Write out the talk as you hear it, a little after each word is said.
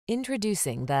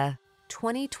Introducing the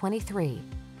 2023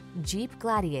 Jeep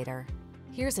Gladiator.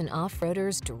 Here's an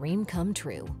off-roader's dream come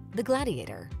true, the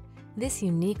Gladiator. This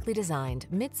uniquely designed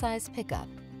midsize pickup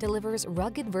delivers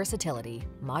rugged versatility,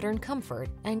 modern comfort,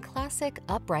 and classic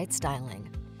upright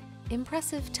styling.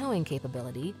 Impressive towing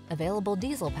capability, available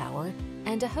diesel power,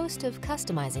 and a host of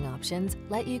customizing options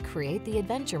let you create the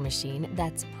adventure machine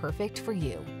that's perfect for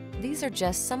you. These are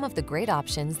just some of the great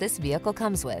options this vehicle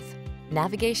comes with: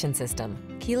 navigation system,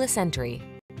 keyless entry,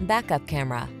 backup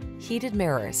camera, heated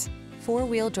mirrors,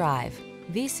 four-wheel drive,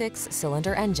 V6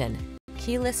 cylinder engine,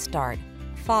 keyless start,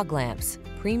 fog lamps,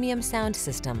 premium sound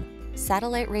system,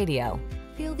 satellite radio.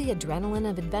 Feel the adrenaline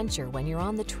of adventure when you're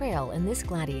on the trail in this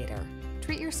Gladiator.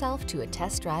 Treat yourself to a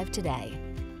test drive today.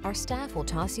 Our staff will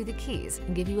toss you the keys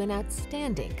and give you an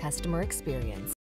outstanding customer experience.